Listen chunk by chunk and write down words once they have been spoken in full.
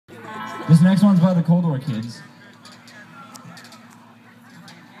This next one's by the Cold War Kids.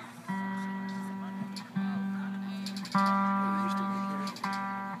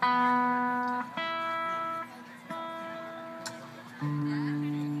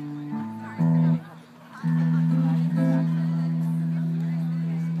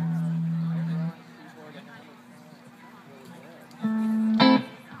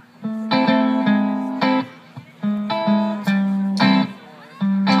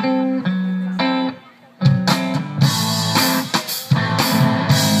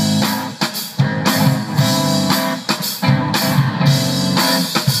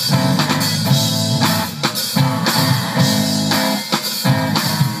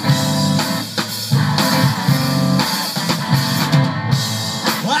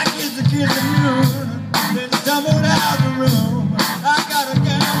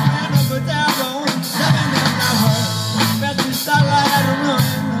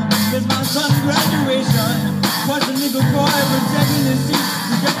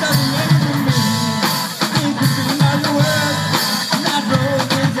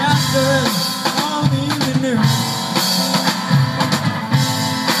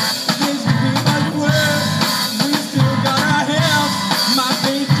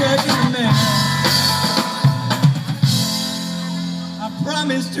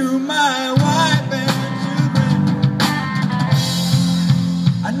 To my wife and children,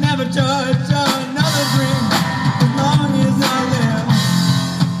 I never touch another drink as long as I live.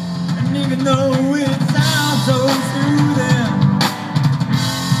 And even though it sounds so soothing,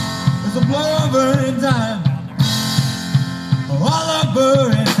 there's a blowover in time, all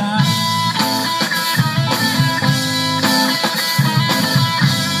over in time.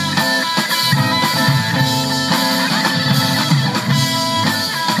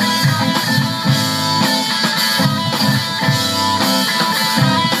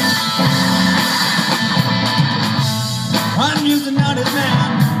 I'm used to not as man,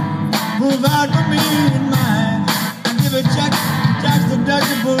 provide for me and mine. I give a check, tax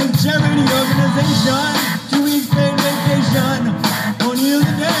deductible charity organization, 2 weeks paid vacation, until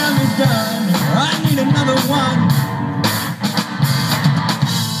the damage done. I need another one.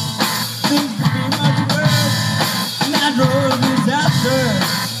 Things could be much worse, natural disasters,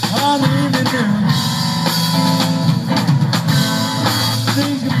 all we even do.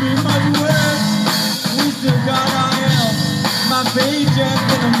 Things could be much worse, we still got our help. My paycheck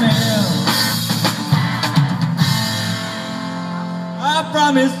in the mail. I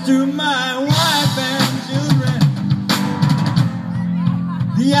promised to my wife and children.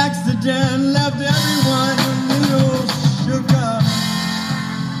 The accident left everyone a little shook up.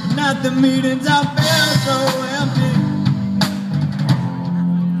 But not the meetings, I felt so empty.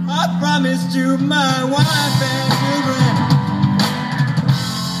 I promised to my wife and children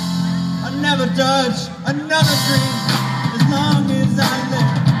I'd never touch another drink as long as I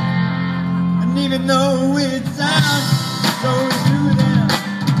live. And even though it sounds